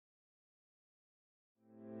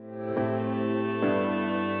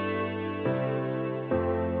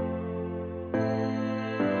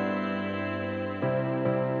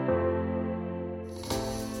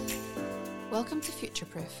Welcome to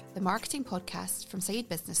Futureproof, the marketing podcast from Saïd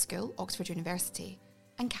Business School, Oxford University,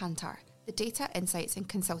 and Kantar, the data, insights and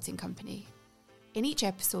consulting company. In each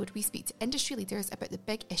episode, we speak to industry leaders about the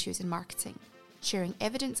big issues in marketing, sharing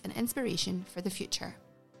evidence and inspiration for the future.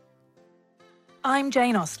 I'm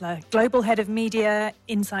Jane Ostler, Global Head of Media,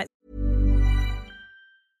 Insights.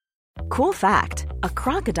 Cool fact, a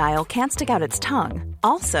crocodile can't stick out its tongue.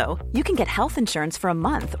 Also, you can get health insurance for a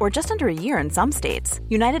month or just under a year in some states.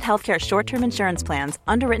 United Healthcare short-term insurance plans,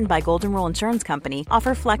 underwritten by Golden Rule Insurance Company,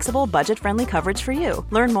 offer flexible, budget-friendly coverage for you.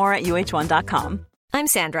 Learn more at uh1.com. I'm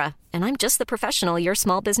Sandra, and I'm just the professional your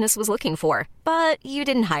small business was looking for. But you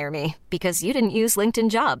didn't hire me because you didn't use LinkedIn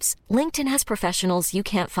Jobs. LinkedIn has professionals you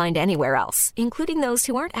can't find anywhere else, including those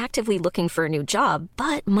who aren't actively looking for a new job,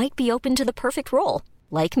 but might be open to the perfect role,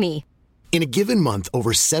 like me. In a given month,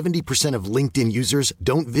 over 70% of LinkedIn users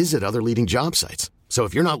don't visit other leading job sites. So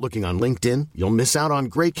if you're not looking on LinkedIn, you'll miss out on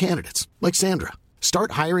great candidates like Sandra.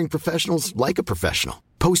 Start hiring professionals like a professional.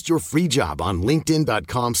 Post your free job on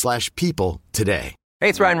linkedin.com/people today. Hey,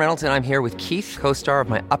 it's Ryan Reynolds, and I'm here with Keith, co-star of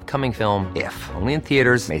my upcoming film, If, only in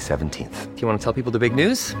theaters May 17th. Do you want to tell people the big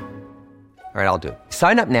news? All right, I'll do it.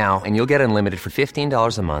 Sign up now and you'll get unlimited for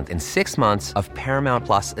 $15 a month and 6 months of Paramount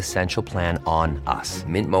Plus Essential Plan on us.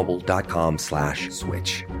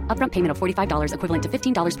 MintMobile.com/switch. Upfront payment of $45 equivalent to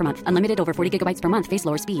 $15 per month. Unlimited over 40 gigabytes per month. Face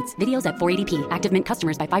lower speeds. Videos at 480p. Active Mint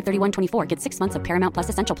customers by 531.24 get 6 months of Paramount Plus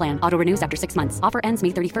Essential Plan. Auto renews after 6 months. Offer ends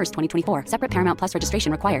May 31st, 2024. Separate Paramount Plus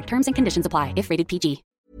registration required. Terms and conditions apply if rated PG.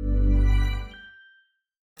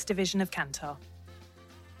 Division of Kantar.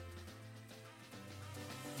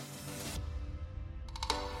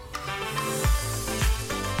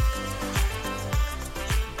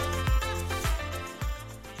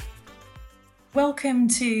 Welcome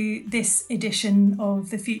to this edition of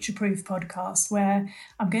the Futureproof podcast, where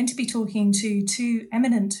I'm going to be talking to two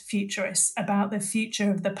eminent futurists about the future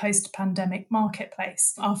of the post-pandemic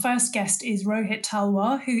marketplace. Our first guest is Rohit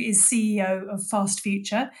Talwar, who is CEO of Fast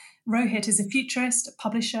Future. Rohit is a futurist, a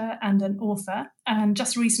publisher and an author. And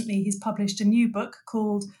just recently, he's published a new book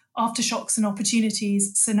called Aftershocks and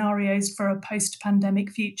Opportunities, Scenarios for a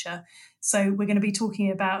Post-Pandemic Future. So we're going to be talking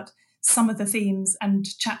about some of the themes and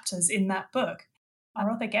chapters in that book. Our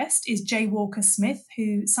other guest is Jay Walker-Smith,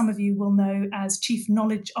 who some of you will know as Chief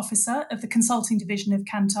Knowledge Officer of the Consulting Division of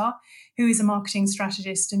Kantar, who is a marketing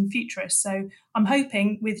strategist and futurist. So I'm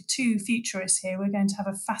hoping with two futurists here, we're going to have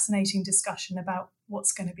a fascinating discussion about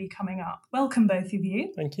what's going to be coming up. Welcome, both of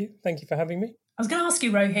you. Thank you. Thank you for having me. I was going to ask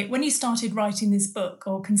you, Rohit, when you started writing this book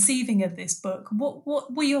or conceiving of this book,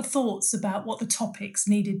 what were your thoughts about what the topics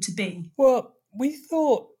needed to be? Well, we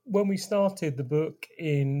thought when we started the book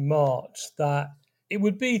in March that it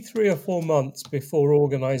would be 3 or 4 months before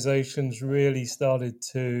organisations really started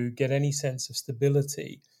to get any sense of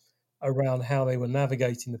stability around how they were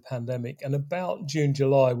navigating the pandemic. And about June,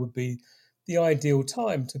 July would be the ideal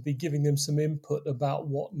time to be giving them some input about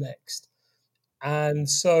what next. And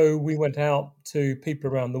so we went out to people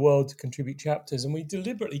around the world to contribute chapters, and we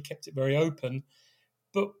deliberately kept it very open.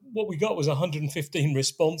 But what we got was 115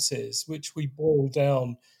 responses, which we boiled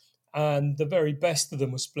down, and the very best of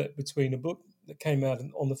them were split between a book that came out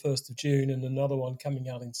on the 1st of June and another one coming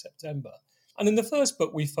out in September. And in the first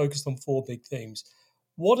book, we focused on 4 big themes.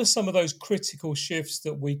 What are some of those critical shifts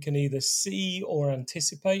that we can either see or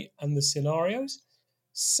anticipate, and the scenarios?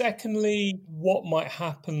 Secondly, what might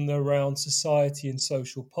happen around society and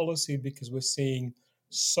social policy, because we're seeing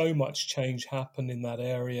so much change happen in that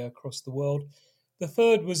area across the world. The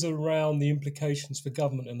third was around the implications for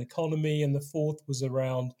government and economy, and the fourth was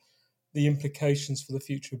around the implications for the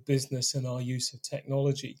future of business and our use of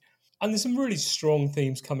technology. And there's some really strong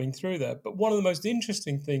themes coming through there. But one of the most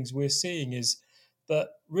interesting things we're seeing is that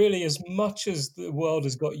really, as much as the world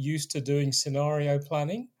has got used to doing scenario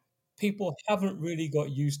planning, people haven't really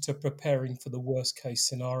got used to preparing for the worst case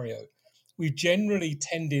scenario. We've generally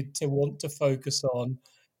tended to want to focus on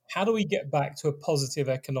how do we get back to a positive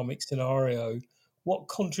economic scenario? What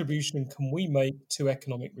contribution can we make to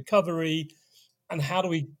economic recovery? And how do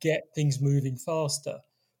we get things moving faster?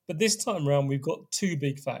 But this time around, we've got 2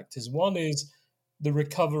 big factors. One is the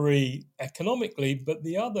recovery economically, but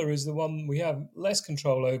the other is the one we have less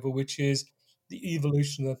control over, which is the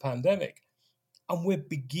evolution of the pandemic. And we're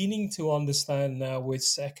beginning to understand now, with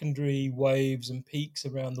secondary waves and peaks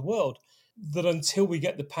around the world, that until we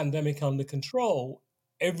get the pandemic under control,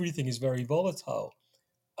 everything is very volatile.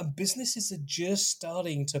 And businesses are just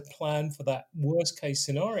starting to plan for that worst case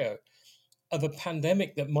scenario of a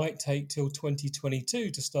pandemic that might take till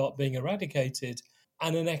 2022 to start being eradicated,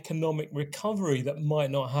 and an economic recovery that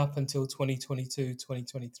might not happen till 2022,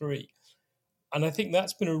 2023. And I think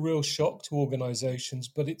that's been a real shock to organizations,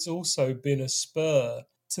 but it's also been a spur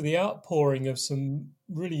to the outpouring of some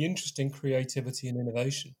really interesting creativity and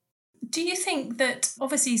innovation. Do you think that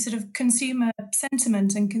obviously sort of consumer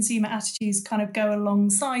sentiment and consumer attitudes kind of go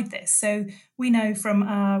alongside this? So we know from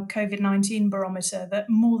our COVID-19 barometer that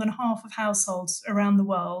more than half of households around the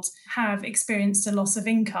world have experienced a loss of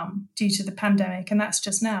income due to the pandemic, and that's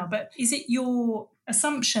just now. But is it your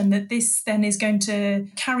assumption that this then is going to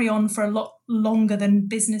carry on for a lot longer than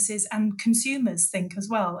businesses and consumers think as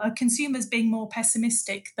well? Are consumers being more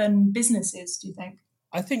pessimistic than businesses, do you think?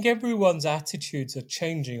 I think everyone's attitudes are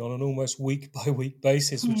changing on an almost week by week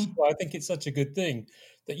basis, which is why I think it's such a good thing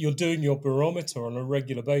that you're doing your barometer on a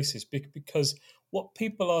regular basis, because what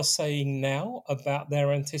people are saying now about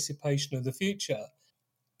their anticipation of the future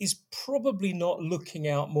is probably not looking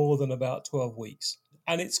out more than about 12 weeks.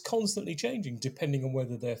 And it's constantly changing depending on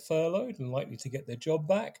whether they're furloughed and likely to get their job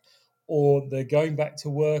back, or they're going back to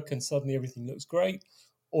work and suddenly everything looks great,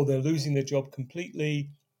 or they're losing their job completely,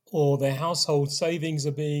 or their household savings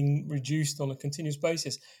are being reduced on a continuous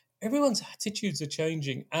basis. Everyone's attitudes are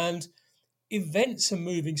changing and events are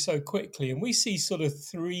moving so quickly. And we see sort of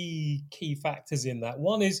three key factors in that.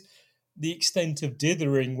 One is the extent of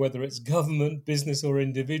dithering, whether it's government, business, or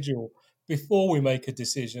individual, before we make a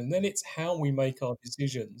decision. Then it's how we make our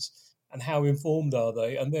decisions and how informed are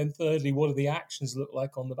they. And then thirdly, what do the actions look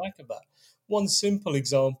like on the back of that? One simple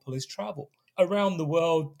example is travel. Around the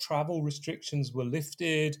world, travel restrictions were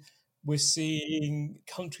lifted. We're seeing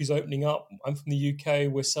countries opening up. I'm from the UK,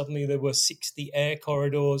 where suddenly there were 60 air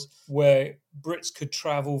corridors where Brits could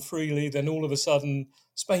travel freely. Then all of a sudden,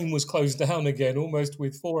 Spain was closed down again, almost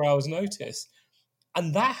with 4 hours' notice.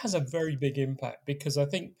 And that has a very big impact, because I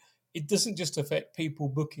think it doesn't just affect people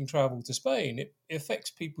booking travel to Spain. It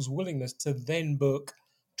affects people's willingness to then book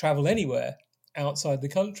travel anywhere outside the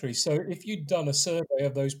country. So if you'd done a survey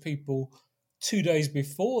of those people 2 days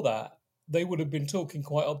before that, they would have been talking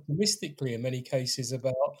quite optimistically in many cases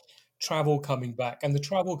about travel coming back. And the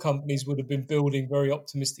travel companies would have been building very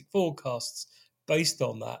optimistic forecasts based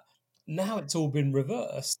on that. Now it's all been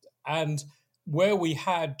reversed. And where we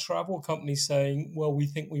had travel companies saying, well, we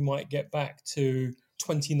think we might get back to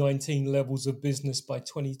 2019 levels of business by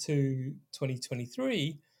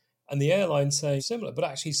 2023, and the airlines saying similar, but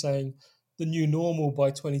actually saying the new normal by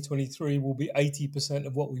 2023 will be 80%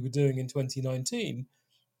 of what we were doing in 2019.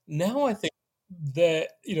 Now I think they're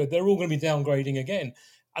all going to be downgrading again.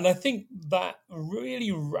 And I think that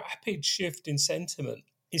really rapid shift in sentiment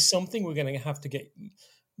is something we're going to have to get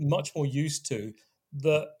much more used to,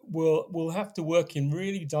 that we'll have to work in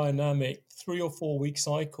really dynamic 3 or 4 week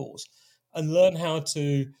cycles and learn how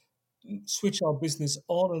to switch our business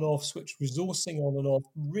on and off, switch resourcing on and off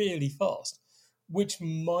really fast, which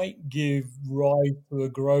might give rise to a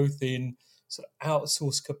growth in sort of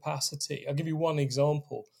outsourced capacity. I'll give you one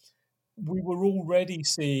example. We were already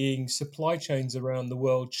seeing supply chains around the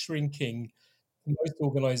world shrinking for most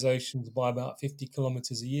organizations by about 50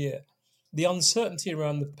 kilometers a year. The uncertainty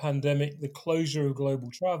around the pandemic, the closure of global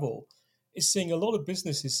travel, is seeing a lot of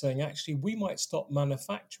businesses saying, actually, we might stop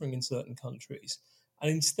manufacturing in certain countries and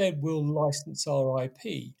instead we'll license our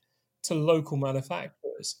IP to local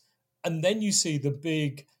manufacturers. And then you see the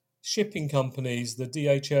big shipping companies, the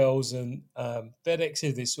DHLs and FedEx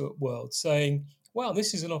of this world saying, wow,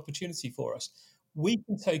 this is an opportunity for us. We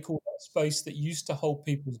can take all that space that used to hold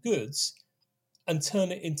people's goods and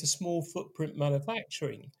turn it into small footprint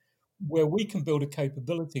manufacturing, where we can build a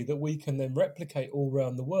capability that we can then replicate all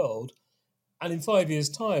around the world. And in 5 years'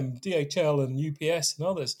 time, DHL and UPS and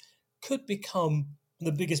others could become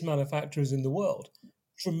the biggest manufacturers in the world.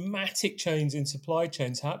 Dramatic change in supply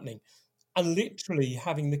chains happening, and literally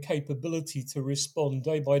having the capability to respond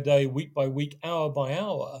day by day, week by week, hour by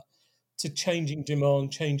hour to changing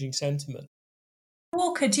demand, changing sentiment.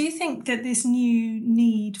 Walker, do you think that this new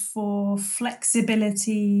need for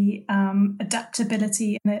flexibility,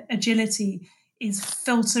 adaptability and agility is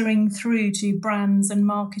filtering through to brands and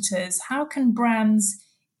marketers? How can brands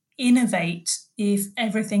innovate if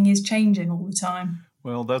everything is changing all the time?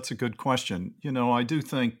 Well, that's a good question. I do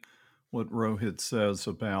think what Rohit says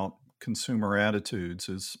about consumer attitudes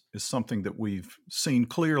is something that we've seen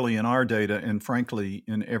clearly in our data and frankly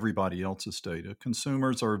in everybody else's data.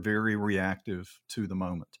 Consumers are very reactive to the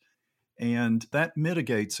moment. And that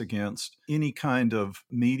mitigates against any kind of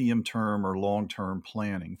medium-term or long-term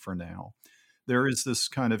planning for now. There is this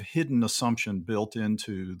kind of hidden assumption built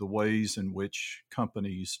into the ways in which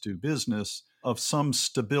companies do business of some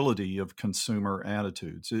stability of consumer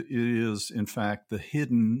attitudes. It is, in fact, the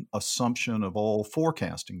hidden assumption of all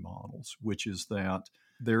forecasting models, which is that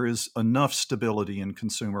there is enough stability in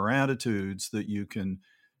consumer attitudes that you can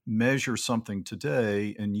measure something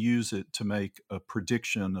today and use it to make a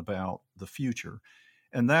prediction about the future.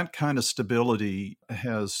 And that kind of stability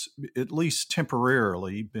has, at least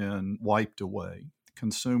temporarily, been wiped away.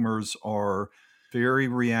 Consumers are very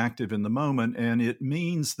reactive in the moment, and it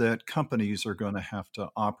means that companies are going to have to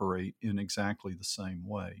operate in exactly the same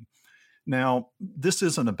way. Now, this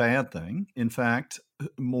isn't a bad thing. In fact,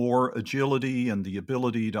 more agility and the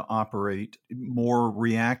ability to operate more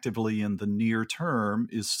reactively in the near term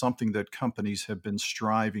is something that companies have been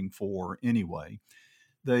striving for anyway.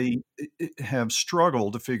 They have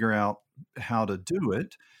struggled to figure out how to do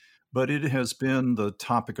it, but it has been the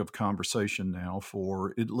topic of conversation now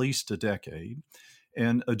for at least a decade.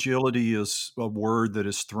 And agility is a word that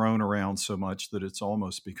is thrown around so much that it's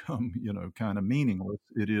almost become, kind of meaningless.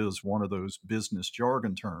 It is one of those business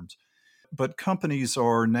jargon terms. But companies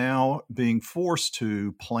are now being forced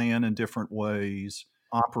to plan in different ways,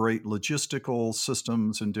 operate logistical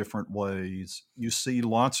systems in different ways. You see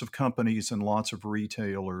lots of companies and lots of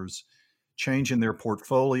retailers changing their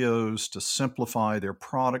portfolios to simplify their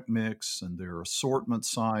product mix and their assortment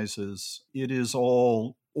sizes. It is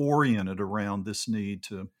all oriented around this need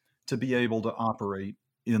to be able to operate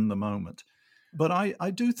in the moment. But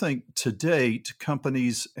I do think to date,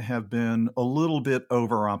 companies have been a little bit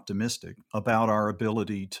over-optimistic about our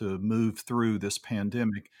ability to move through this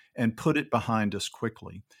pandemic and put it behind us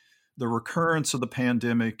quickly. The recurrence of the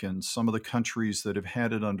pandemic in some of the countries that have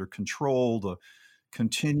had it under control, the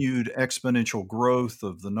continued exponential growth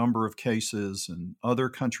of the number of cases in other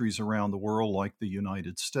countries around the world, like the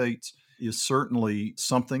United States, is certainly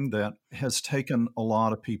something that has taken a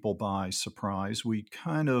lot of people by surprise. We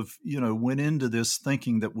kind of, went into this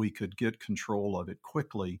thinking that we could get control of it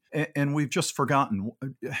quickly, and we've just forgotten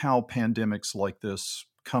how pandemics like this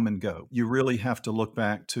come and go. You really have to look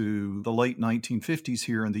back to the late 1950s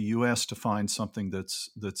here in the U.S. to find something that's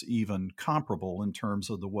even comparable in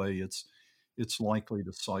terms of the way it's likely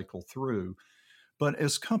to cycle through. But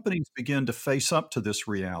as companies begin to face up to this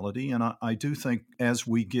reality, and I do think as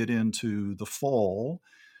we get into the fall,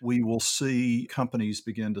 we will see companies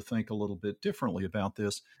begin to think a little bit differently about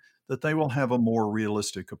this, that they will have a more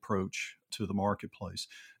realistic approach to the marketplace.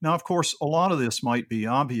 Now, of course, a lot of this might be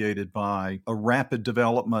obviated by a rapid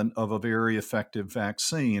development of a very effective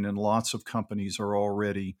vaccine, and lots of companies are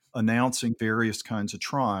already announcing various kinds of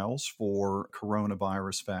trials for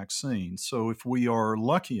coronavirus vaccines. So if we are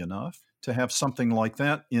lucky enough to have something like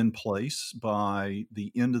that in place by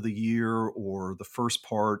the end of the year or the first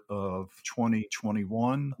part of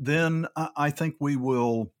 2021, then I think we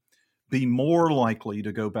will be more likely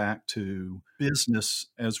to go back to business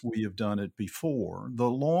as we have done it before. The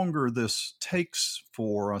longer this takes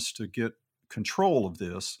for us to get control of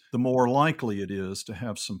this, the more likely it is to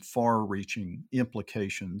have some far-reaching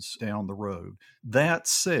implications down the road. That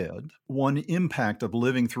said, one impact of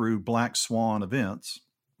living through black swan events,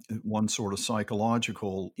 one sort of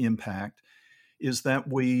psychological impact, is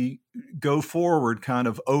that we go forward kind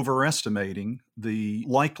of overestimating the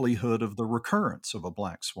likelihood of the recurrence of a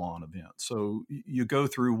black swan event. So you go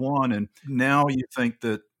through one and now you think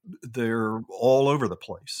that they're all over the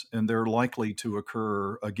place and they're likely to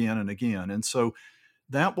occur again and again. And so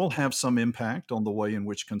that will have some impact on the way in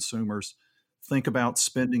which consumers think about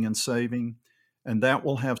spending and saving. And that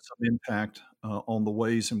will have some impact on the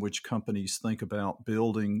ways in which companies think about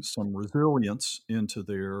building some resilience into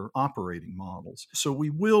their operating models. So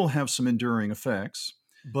we will have some enduring effects,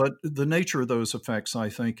 but the nature of those effects, I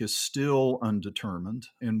think, is still undetermined,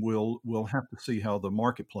 and we'll have to see how the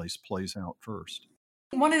marketplace plays out first.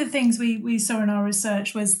 One of the things we saw in our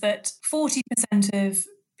research was that 40% of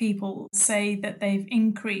people say that they've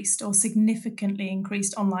increased or significantly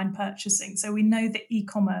increased online purchasing. So we know that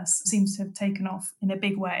e-commerce seems to have taken off in a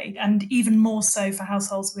big way, and even more so for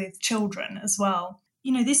households with children as well.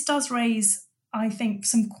 This does raise, I think,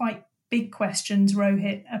 some quite big questions,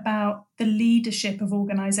 Rohit, about the leadership of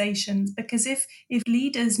organizations, because if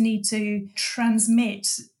leaders need to transmit,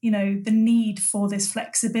 the need for this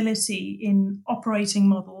flexibility in operating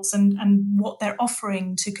models and what they're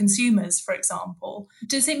offering to consumers, for example,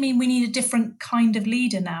 does it mean we need a different kind of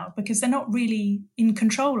leader now? Because they're not really in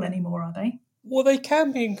control anymore, are they? Well, they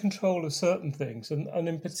can be in control of certain things, and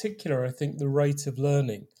in particular, I think the rate of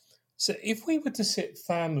learning. So if we were to sit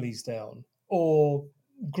families down or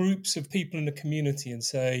groups of people in the community and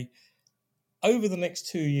say, over the next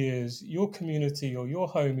 2 years, your community or your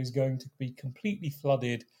home is going to be completely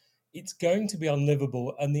flooded. It's going to be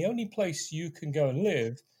unlivable. And the only place you can go and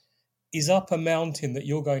live is up a mountain that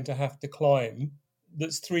you're going to have to climb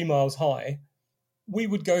that's 3 miles high. we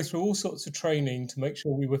would go through all sorts of training to make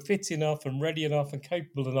sure we were fit enough and ready enough and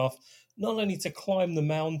capable enough, not only to climb the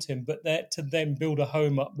mountain, but to then build a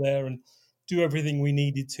home up there and do everything we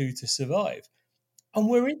needed to survive. And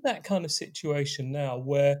we're in that kind of situation now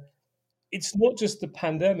where it's not just the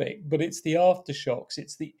pandemic, but it's the aftershocks.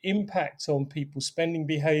 It's the impact on people's spending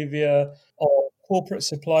behavior, on corporate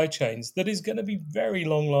supply chains that is going to be very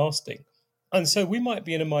long lasting. And so we might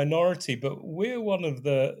be in a minority, but we're one of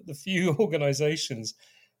the few organizations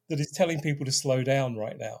that is telling people to slow down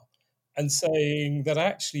right now and saying that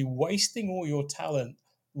actually wasting all your talent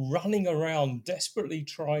running around desperately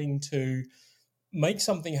trying to make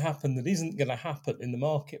something happen that isn't going to happen in the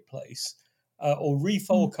marketplace, or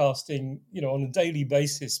reforecasting, on a daily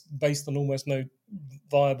basis based on almost no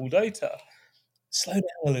viable data, slow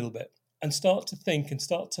down a little bit and start to think and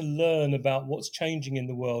start to learn about what's changing in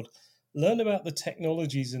the world, learn about the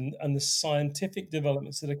technologies and the scientific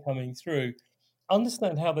developments that are coming through,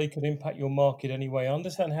 understand how they could impact your market anyway,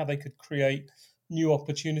 understand how they could create new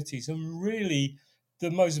opportunities. And really,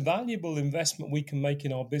 the most valuable investment we can make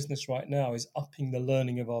in our business right now is upping the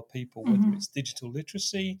learning of our people, whether it's digital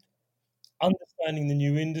literacy, understanding the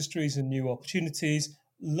new industries and new opportunities,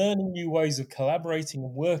 learning new ways of collaborating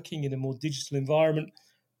and working in a more digital environment,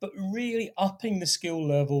 but really upping the skill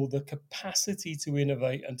level, the capacity to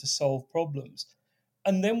innovate and to solve problems.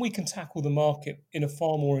 And then we can tackle the market in a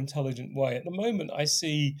far more intelligent way. At the moment, I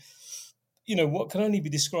see, what can only be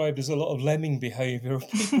described as a lot of lemming behavior of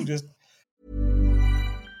people just...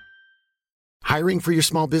 Hiring for your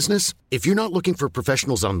small business? If you're not looking for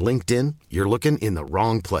professionals on LinkedIn, you're looking in the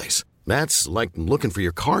wrong place. That's like looking for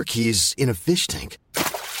your car keys in a fish tank.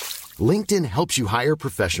 LinkedIn helps you hire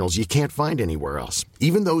professionals you can't find anywhere else,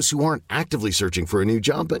 even those who aren't actively searching for a new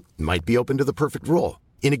job but might be open to the perfect role.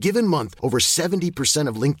 In a given month, over 70%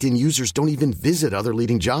 of LinkedIn users don't even visit other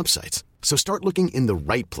leading job sites. So start looking in the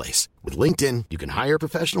right place. With LinkedIn, you can hire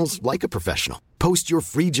professionals like a professional. Post your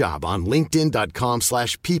free job on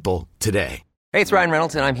linkedin.com/people today. Hey, it's Ryan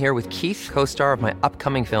Reynolds, and I'm here with Keith, co-star of my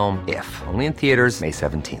upcoming film, If, only in theaters May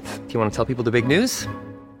 17th. Do you want to tell people the big news?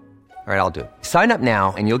 All right, I'll do it. Sign up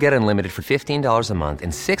now and you'll get unlimited for $15 a month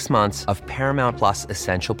and 6 months of Paramount Plus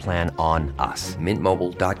Essential Plan on us.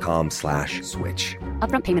 MintMobile.com/switch.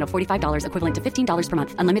 Upfront payment of $45 equivalent to $15 per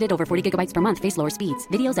month. Unlimited over 40 gigabytes per month. Face lower speeds.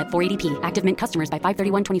 Videos at 480p. Active Mint customers by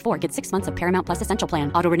 531.24 get 6 months of Paramount Plus Essential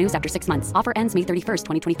Plan. Auto renews after 6 months. Offer ends May 31st,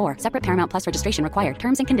 2024. Separate Paramount Plus registration required.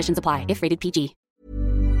 Terms and conditions apply if rated PG.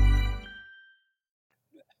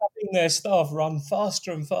 Having their staff run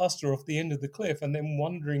faster and faster off the end of the cliff and then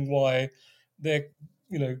wondering why they're,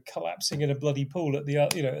 collapsing in a bloody pool at the,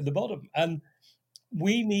 at the bottom. And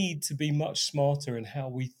we need to be much smarter in how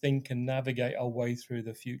we think and navigate our way through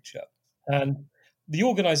the future. And the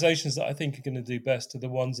organizations that I think are going to do best are the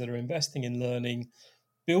ones that are investing in learning,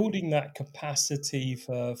 building that capacity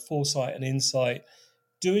for foresight and insight,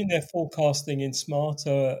 doing their forecasting in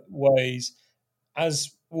smarter ways,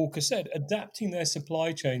 as Walker said, adapting their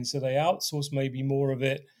supply chain so they outsource maybe more of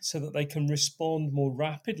it so that they can respond more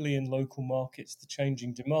rapidly in local markets to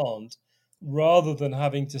changing demand, rather than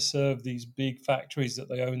having to serve these big factories that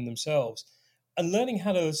they own themselves, and learning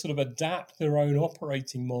how to sort of adapt their own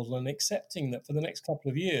operating model and accepting that for the next couple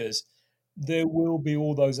of years, there will be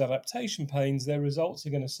all those adaptation pains. Their results are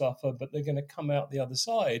going to suffer, but they're going to come out the other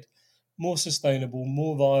side more sustainable,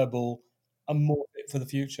 more viable, and more fit for the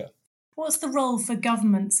future. What's the role for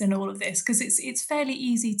governments in all of this? Because it's fairly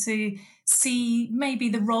easy to see maybe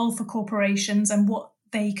the role for corporations and what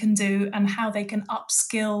they can do and how they can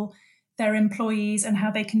upskill their employees and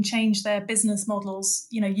how they can change their business models,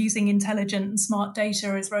 using intelligent and smart data,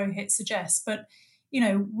 as Rohit suggests. But,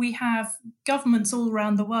 we have governments all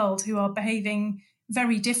around the world who are behaving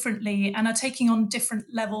very differently and are taking on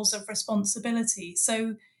different levels of responsibility.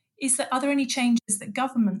 So are there any changes that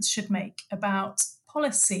governments should make about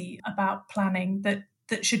policy, about planning that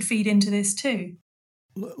should feed into this too?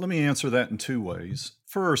 Let me answer that in two ways.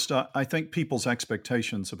 First, I think people's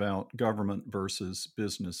expectations about government versus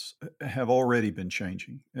business have already been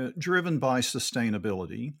changing, driven by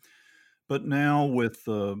sustainability. But now with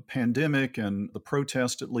the pandemic and the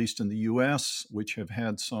protest, at least in the US, which have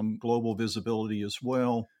had some global visibility as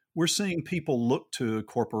well, we're seeing people look to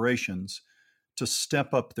corporations to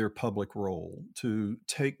step up their public role, to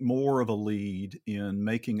take more of a lead in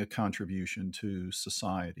making a contribution to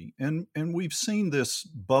society. And we've seen this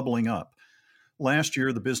bubbling up. Last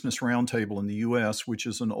year, the Business Roundtable in the US, which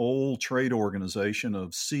is an old trade organization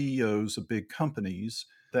of CEOs of big companies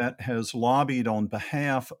that has lobbied on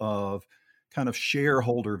behalf of kind of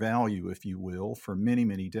shareholder value, if you will, for many,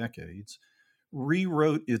 many decades,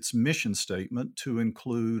 rewrote its mission statement to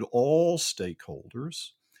include all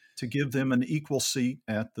stakeholders, to give them an equal seat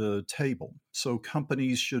at the table. So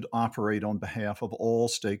companies should operate on behalf of all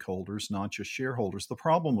stakeholders, not just shareholders. The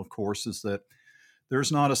problem, of course, is that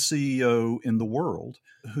there's not a CEO in the world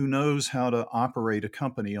who knows how to operate a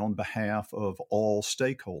company on behalf of all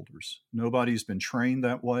stakeholders. Nobody's been trained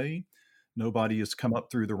that way. Nobody has come up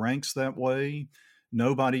through the ranks that way.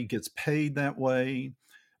 Nobody gets paid that way.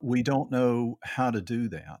 We don't know how to do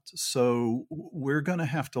that. So we're going to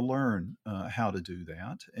have to learn how to do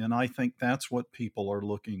that. And I think that's what people are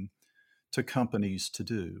looking to companies to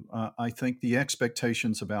do. I think the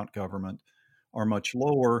expectations about government are much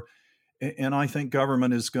lower. And I think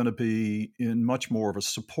government is going to be in much more of a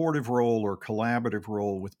supportive role or collaborative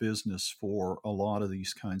role with business for a lot of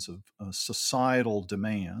these kinds of societal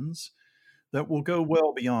demands that will go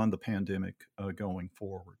well beyond the pandemic going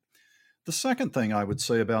forward. The second thing I would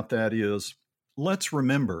say about that is, let's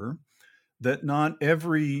remember that not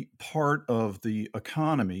every part of the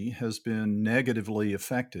economy has been negatively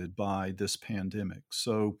affected by this pandemic.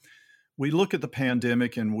 So we look at the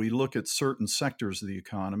pandemic and we look at certain sectors of the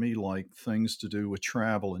economy, like things to do with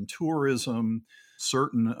travel and tourism,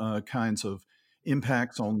 certain kinds of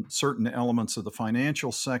impacts on certain elements of the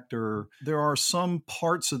financial sector. There are some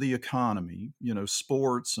parts of the economy,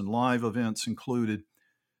 sports and live events included,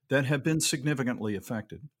 that have been significantly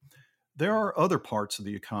affected. There are other parts of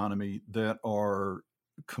the economy that are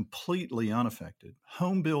completely unaffected.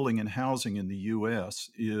 Home building and housing in the U.S.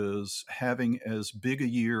 is having as big a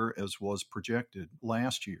year as was projected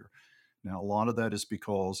last year. Now, a lot of that is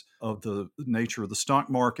because of the nature of the stock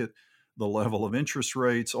market, the level of interest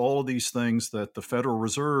rates, all of these things that the Federal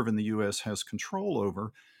Reserve in the U.S. has control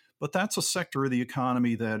over. But that's a sector of the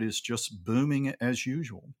economy that is just booming as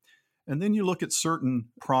usual. And then you look at certain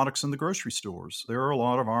products in the grocery stores. There are a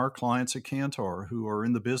lot of our clients at Kantar who are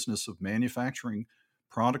in the business of manufacturing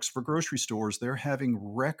products for grocery stores. They're having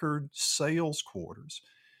record sales quarters.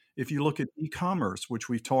 If you look at e-commerce, which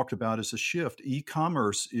we've talked about as a shift,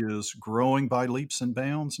 e-commerce is growing by leaps and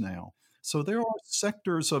bounds now. So there are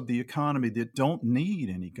sectors of the economy that don't need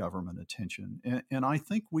any government attention. And I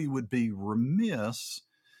think we would be remiss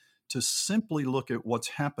to simply look at what's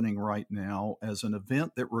happening right now as an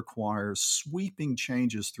event that requires sweeping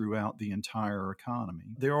changes throughout the entire economy.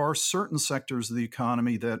 There are certain sectors of the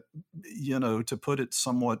economy that, to put it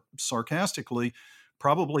somewhat sarcastically,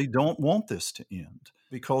 probably don't want this to end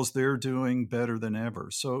because they're doing better than ever.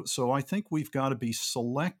 So I think we've got to be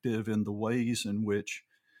selective in the ways in which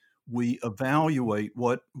we evaluate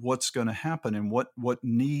what's going to happen and what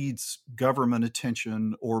needs government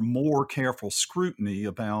attention or more careful scrutiny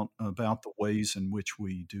about the ways in which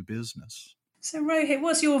we do business. So Rohit,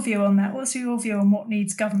 what's your view on that? What's your view on what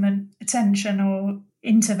needs government attention or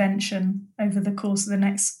intervention over the course of the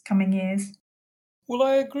next coming years? Well,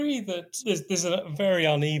 I agree that there's a very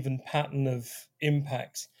uneven pattern of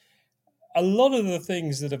impact. A lot of the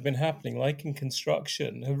things that have been happening, like in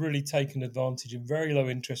construction, have really taken advantage of very low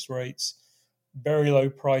interest rates, very low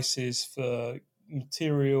prices for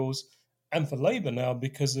materials and for labour now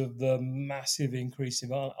because of the massive increase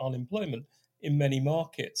in unemployment in many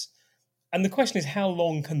markets. And the question is, how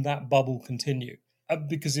long can that bubble continue?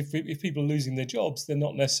 Because if people are losing their jobs, they're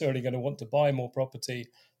not necessarily going to want to buy more property.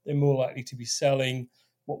 They're more likely to be selling.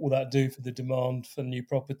 What will that do for the demand for new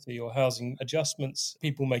property or housing adjustments,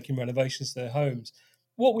 people making renovations to their homes?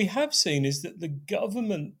 What we have seen is that the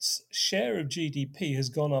government's share of GDP has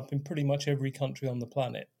gone up in pretty much every country on the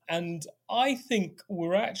planet. And I think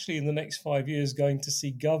we're actually in the next 5 years going to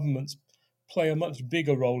see governments play a much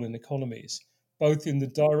bigger role in economies, both in the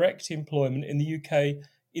direct employment. In the UK,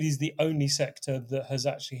 it is the only sector that has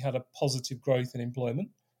actually had a positive growth in employment,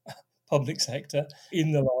 public sector,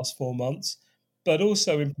 in the last 4 months. But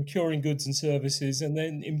also in procuring goods and services and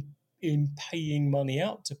then in paying money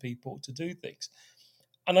out to people to do things.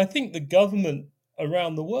 And I think the government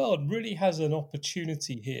around the world really has an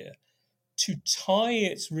opportunity here to tie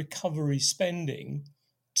its recovery spending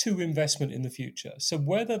to investment in the future. So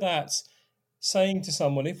whether that's saying to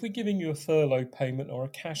someone, if we're giving you a furlough payment or a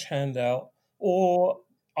cash handout or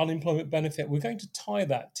unemployment benefit, we're going to tie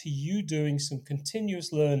that to you doing some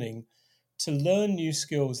continuous learning to learn new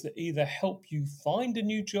skills that either help you find a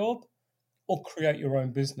new job or create your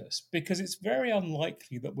own business. Because it's very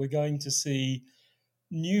unlikely that we're going to see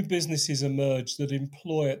new businesses emerge that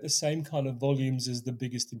employ at the same kind of volumes as the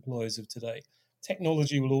biggest employers of today.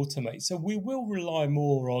 Technology will automate. So we will rely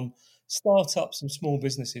more on startups and small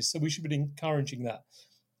businesses. So we should be encouraging that.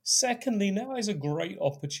 Secondly, now is a great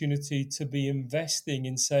opportunity to be investing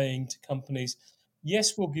in saying to companies,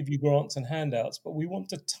 yes, we'll give you grants and handouts, but we want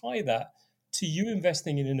to tie that to you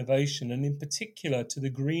investing in innovation, and in particular to the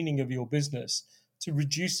greening of your business, to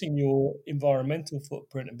reducing your environmental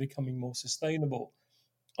footprint and becoming more sustainable.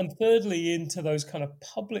 And thirdly, into those kind of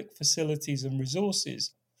public facilities and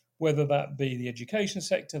resources, whether that be the education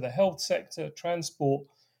sector, the health sector, transport,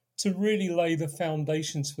 to really lay the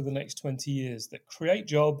foundations for the next 20 years that create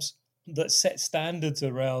jobs, that set standards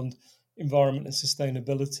around environment and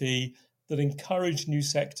sustainability, that encourage new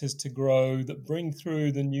sectors to grow, that bring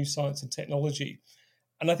through the new science and technology.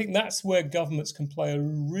 And I think that's where governments can play a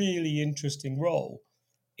really interesting role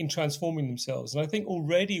in transforming themselves. And I think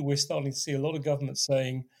already we're starting to see a lot of governments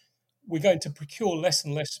saying, we're going to procure less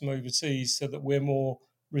and less from overseas so that we're more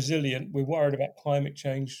resilient. We're worried about climate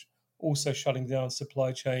change also shutting down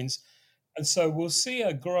supply chains. And so we'll see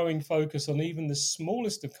a growing focus on even the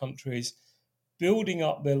smallest of countries building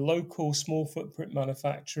up their local small footprint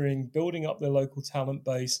manufacturing, building up their local talent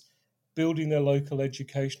base, building their local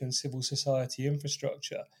education and civil society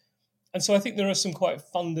infrastructure. And so I think there are some quite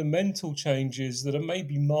fundamental changes that are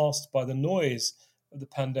maybe masked by the noise of the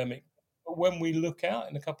pandemic. But when we look out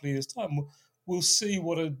in a couple of years' time, we'll see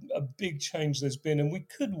what a big change there's been. And we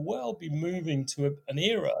could well be moving to an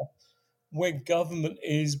era where government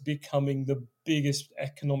is becoming the biggest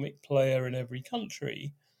economic player in every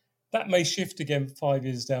country. That may shift again 5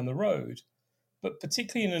 years down the road, but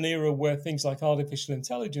particularly in an era where things like artificial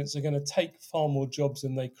intelligence are going to take far more jobs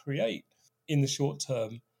than they create in the short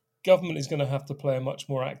term, government is going to have to play a much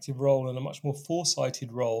more active role and a much more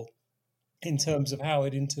foresighted role in terms of how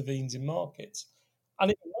it intervenes in markets.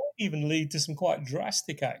 And it might even lead to some quite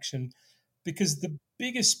drastic action, because the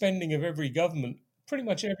biggest spending of every government, pretty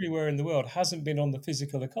much everywhere in the world, hasn't been on the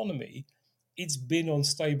physical economy. It's been on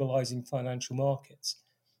stabilizing financial markets.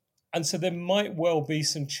 And so there might well be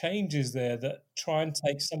some changes there that try and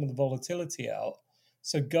take some of the volatility out,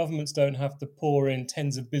 so governments don't have to pour in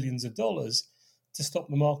tens of billions of dollars to stop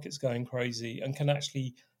the markets going crazy, and can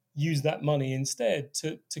actually use that money instead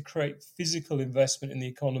to create physical investment in the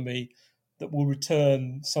economy that will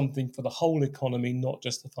return something for the whole economy, not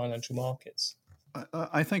just the financial markets.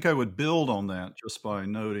 I think I would build on that just by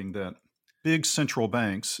noting that big central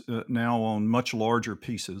banks now own much larger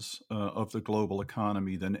pieces of the global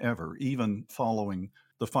economy than ever, even following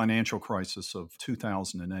the financial crisis of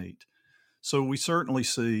 2008. So we certainly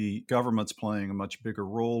see governments playing a much bigger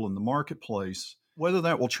role in the marketplace. Whether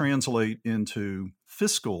that will translate into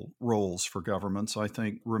fiscal roles for governments, I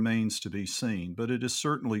think, remains to be seen. But it is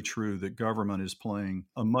certainly true that government is playing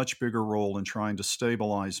a much bigger role in trying to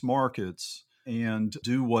stabilize markets and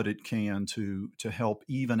do what it can to help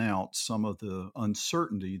even out some of the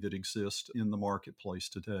uncertainty that exists in the marketplace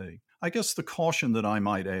today. I guess the caution that I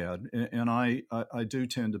might add, and I do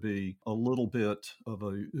tend to be a little bit of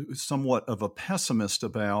somewhat of a pessimist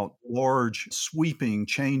about large sweeping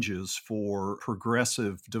changes for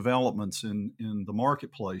progressive developments in the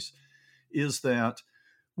marketplace, is that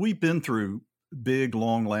we've been through big,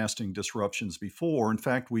 long-lasting disruptions before. In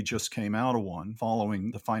fact, we just came out of one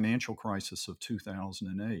following the financial crisis of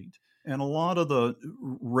 2008. And a lot of the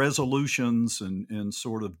resolutions and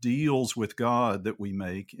sort of deals with God that we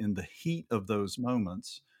make in the heat of those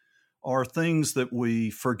moments are things that we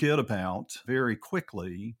forget about very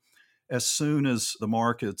quickly as soon as the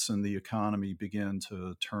markets and the economy begin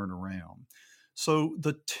to turn around. So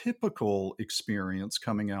the typical experience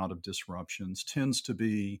coming out of disruptions tends to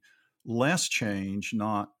be less change,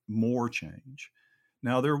 not more change.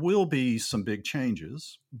 Now, there will be some big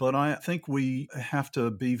changes, but I think we have to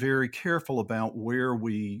be very careful about where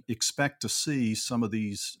we expect to see some of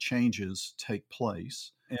these changes take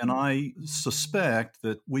place. And I suspect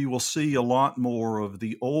that we will see a lot more of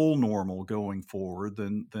the old normal going forward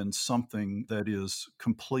than something that is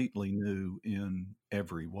completely new in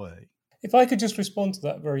every way. If I could just respond to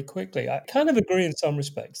that very quickly, I kind of agree in some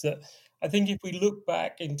respects that I think if we look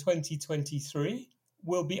back in 2023,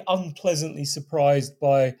 we'll be unpleasantly surprised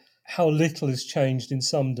by how little has changed in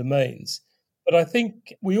some domains. But I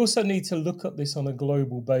think we also need to look at this on a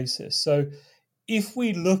global basis. So if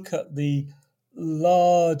we look at the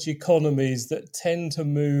large economies that tend to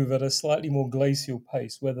move at a slightly more glacial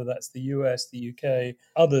pace, whether that's the US, the UK,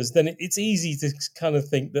 others, then it's easy to kind of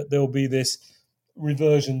think that there'll be this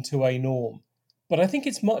reversion to a norm. But I think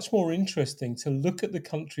it's much more interesting to look at the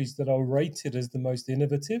countries that are rated as the most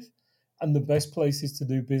innovative and the best places to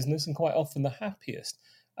do business, and quite often the happiest.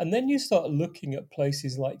 And then you start looking at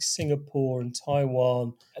places like Singapore and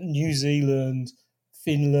Taiwan and New Zealand,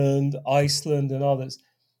 Finland, Iceland and others.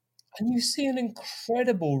 And you see an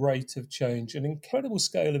incredible rate of change, an incredible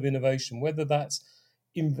scale of innovation, whether that's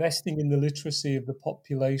investing in the literacy of the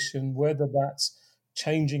population, whether that's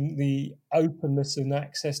changing the openness and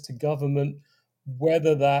access to government,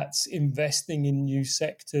 whether that's investing in new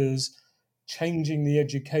sectors, changing the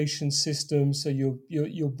education system, so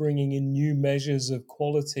you're bringing in new measures of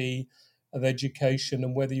quality of education,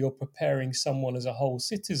 and whether you're preparing someone as a whole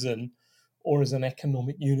citizen or as an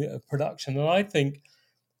economic unit of production. And I think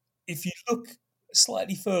if you look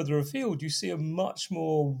slightly further afield, you see a much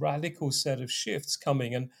more radical set of shifts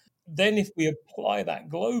coming. And then if we apply that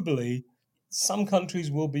globally, some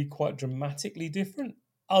countries will be quite dramatically different,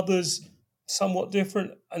 others somewhat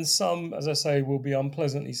different, and some, as I say, will be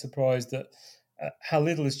unpleasantly surprised at how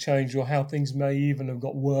little has changed, or how things may even have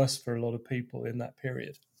got worse for a lot of people in that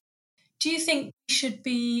period. Do you think we should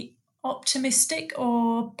be optimistic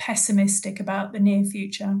or pessimistic about the near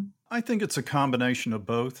future? I think it's a combination of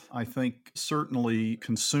both. I think certainly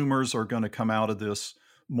consumers are going to come out of this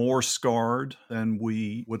more scarred than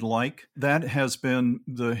we would like. That has been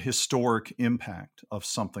the historic impact of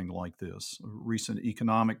something like this. Recent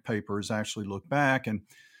economic papers actually look back and,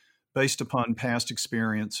 based upon past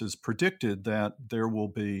experiences, predicted that there will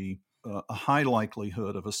be a high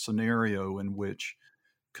likelihood of a scenario in which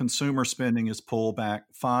consumer spending is pulled back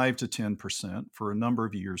 5 to 10% for a number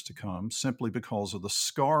of years to come, simply because of the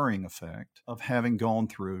scarring effect of having gone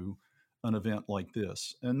through an event like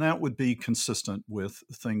this. And that would be consistent with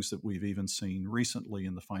things that we've even seen recently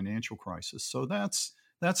in the financial crisis. So that's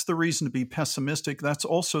the reason to be pessimistic. That's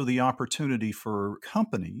also the opportunity for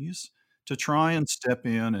companies to try and step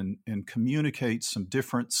in and communicate some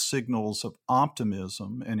different signals of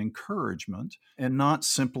optimism and encouragement, and not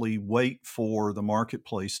simply wait for the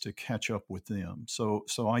marketplace to catch up with them. So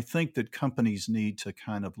I think that companies need to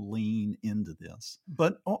kind of lean into this.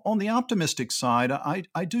 But on the optimistic side,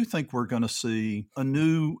 I do think we're going to see a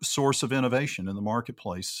new source of innovation in the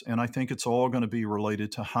marketplace, and I think it's all going to be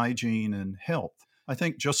related to hygiene and health. I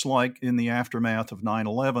think just like in the aftermath of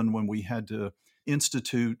 9/11, when we had to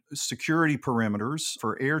institute security perimeters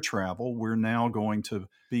for air travel, we're now going to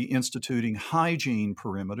be instituting hygiene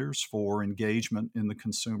perimeters for engagement in the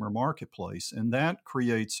consumer marketplace. And that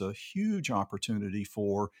creates a huge opportunity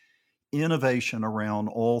for innovation around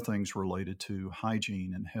all things related to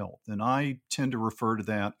hygiene and health. And I tend to refer to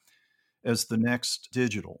that as the next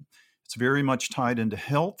digital. It's very much tied into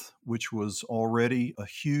health, which was already a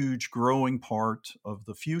huge growing part of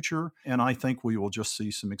the future. And I think we will just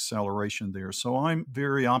see some acceleration there. So I'm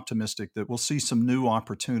very optimistic that we'll see some new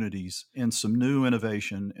opportunities and some new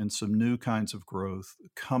innovation and some new kinds of growth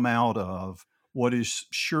come out of what is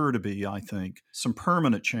sure to be, I think, some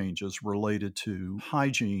permanent changes related to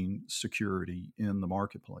hygiene security in the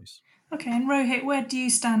marketplace. Okay, and Rohit, where do you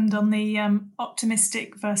stand on the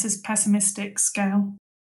optimistic versus pessimistic scale?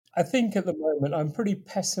 I think at the moment I'm pretty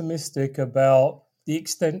pessimistic about the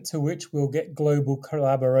extent to which we'll get global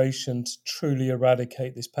collaboration to truly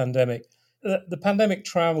eradicate this pandemic. The pandemic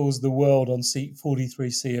travels the world on seat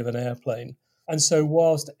 43C of an airplane. And so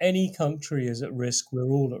whilst any country is at risk, we're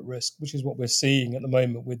all at risk, which is what we're seeing at the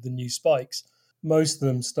moment with the new spikes. Most of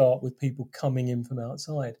them start with people coming in from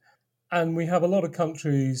outside. And we have a lot of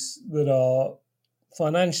countries that are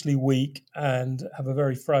financially weak and have a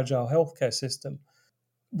very fragile healthcare system.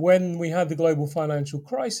 When we had the global financial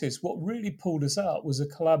crisis, what really pulled us out was a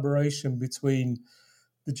collaboration between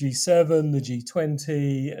the G7, the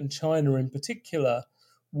G20, and China in particular,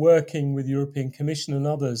 working with the European Commission and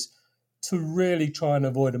others to really try and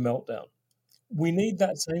avoid a meltdown. We need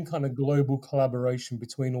that same kind of global collaboration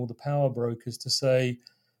between all the power brokers to say,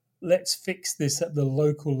 let's fix this at the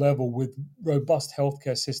local level with robust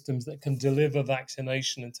healthcare systems that can deliver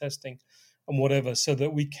vaccination and testing and whatever, so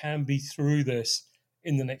that we can be through this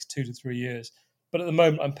in the next 2 to 3 years. But at the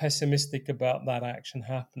moment, I'm pessimistic about that action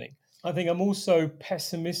happening. I think I'm also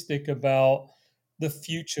pessimistic about the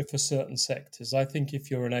future for certain sectors. I think if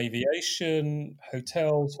you're in aviation,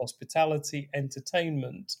 hotels, hospitality,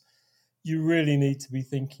 entertainment, you really need to be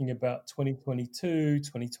thinking about 2022,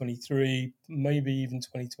 2023, maybe even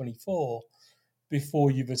 2024, before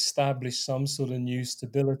you've established some sort of new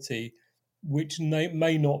stability, which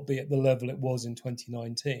may not be at the level it was in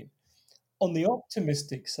 2019. On the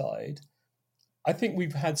optimistic side, I think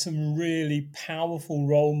we've had some really powerful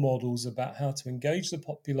role models about how to engage the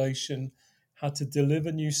population, how to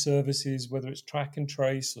deliver new services, whether it's track and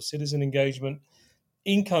trace or citizen engagement,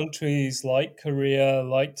 in countries like Korea,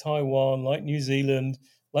 like Taiwan, like New Zealand,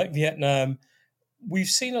 like Vietnam. We've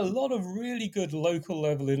seen a lot of really good local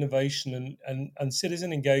level innovation and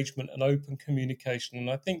citizen engagement and open communication. And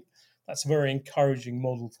I think that's a very encouraging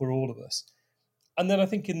model for all of us. And then I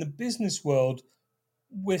think in the business world,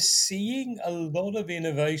 we're seeing a lot of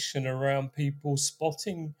innovation around people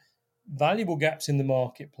spotting valuable gaps in the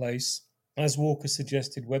marketplace, as Walker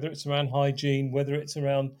suggested, whether it's around hygiene, whether it's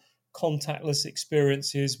around contactless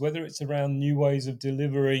experiences, whether it's around new ways of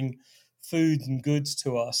delivering food and goods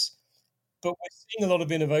to us. But we're seeing a lot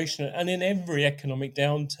of innovation, and in every economic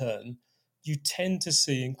downturn, you tend to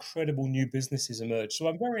see incredible new businesses emerge. So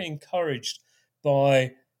I'm very encouraged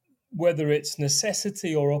by whether it's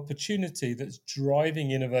necessity or opportunity that's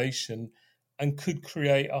driving innovation and could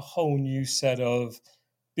create a whole new set of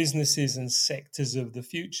businesses and sectors of the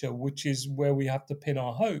future, which is where we have to pin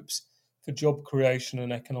our hopes for job creation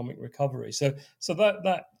and economic recovery. So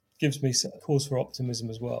that gives me cause for optimism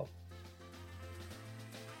as well.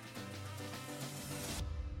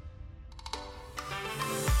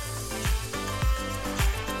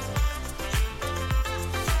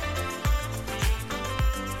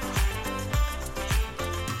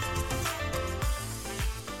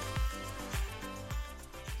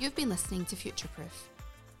 You've been listening to Futureproof.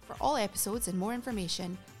 For all episodes and more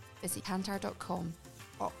information, visit kantar.com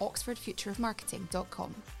or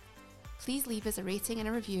oxfordfutureofmarketing.com. Please leave us a rating and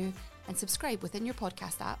a review and subscribe within your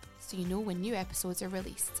podcast app so you know when new episodes are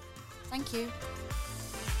released. Thank you.